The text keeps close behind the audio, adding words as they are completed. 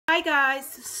Hi guys,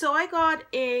 so I got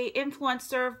a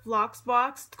Influenster vlogs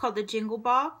box called the Jingle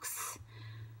box,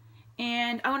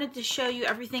 and I wanted to show you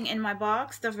everything in my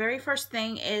box. The very first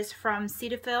thing is from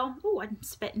Cetaphil. Oh, I'm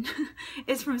spitting.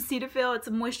 It's from Cetaphil. It's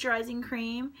a moisturizing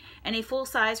cream, and a full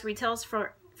size retails from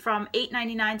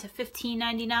 $8.99 to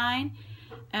 $15.99,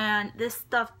 and this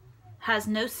stuff has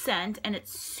no scent and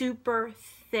it's super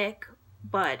thick.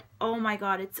 But oh my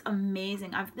god, it's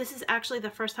amazing. This is actually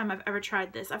the first time I've ever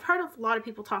tried this. I've heard of a lot of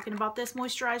people talking about this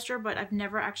moisturizer, but I've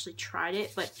never actually tried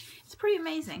it, but it's pretty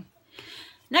amazing.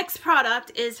 Next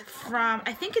product is from,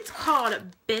 I think it's called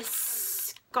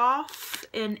Biscoff,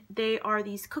 and they are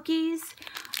these cookies.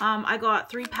 I got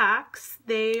 3 packs.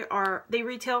 They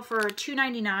retail for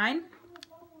 $2.99.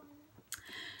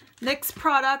 Next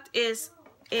product is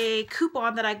a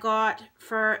coupon that I got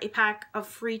for a pack of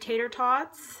free tater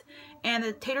tots, and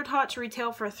the tater tots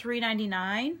retail for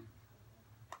 $3.99.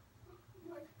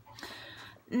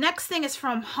 Next thing is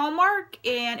from Hallmark,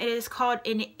 and it is called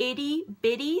an Itty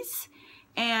Bitties,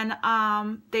 and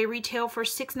they retail for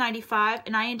 $6.95,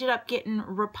 and I ended up getting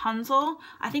Rapunzel.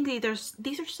 I think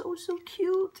these are so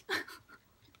cute.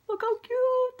 Look how cute.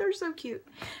 They're so cute.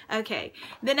 Okay,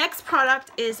 the next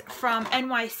product is from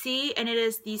NYC, and it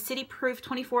is the City Proof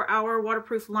 24-hour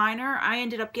waterproof liner. I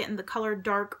ended up getting the color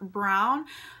dark brown.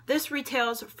 This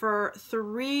retails for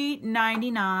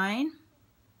 $3.99.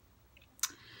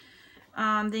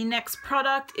 The next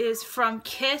product is from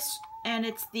Kiss, and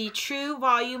it's the True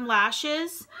Volume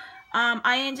Lashes.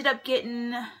 I ended up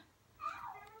getting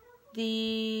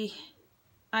the,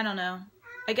 I don't know,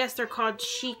 I guess they're called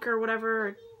Chic or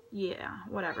whatever. Yeah,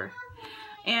 whatever.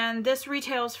 And this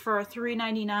retails for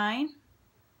 $3.99.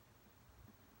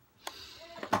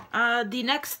 The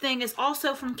next thing is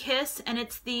also from Kiss, and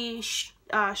it's the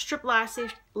Strip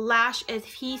Lash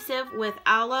Adhesive with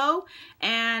Aloe,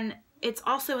 and it's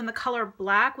also in the color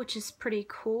black, which is pretty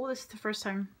cool. This is the first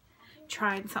time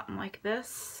trying something like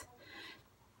this.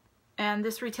 And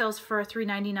this retails for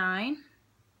 $3.99.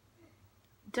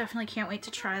 Definitely can't wait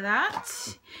to try that.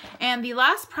 And the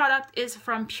last product is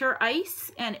from Pure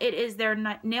Ice, and it is their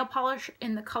nail polish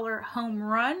in the color Home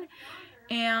Run.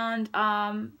 And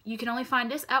you can only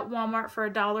find this at Walmart for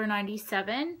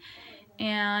 $1.97.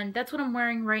 And that's what I'm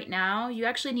wearing right now. You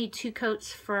actually need 2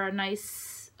 coats for a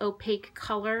nice opaque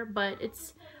color, but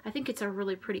I think it's a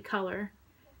really pretty color.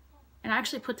 And I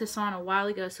actually put this on a while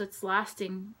ago, so it lasts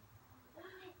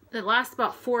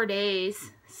about 4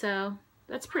 days. So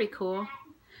that's pretty cool.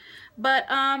 But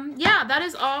yeah, that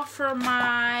is all for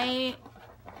my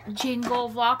Jingle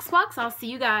Vlogs box. I'll see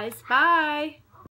you guys. Bye.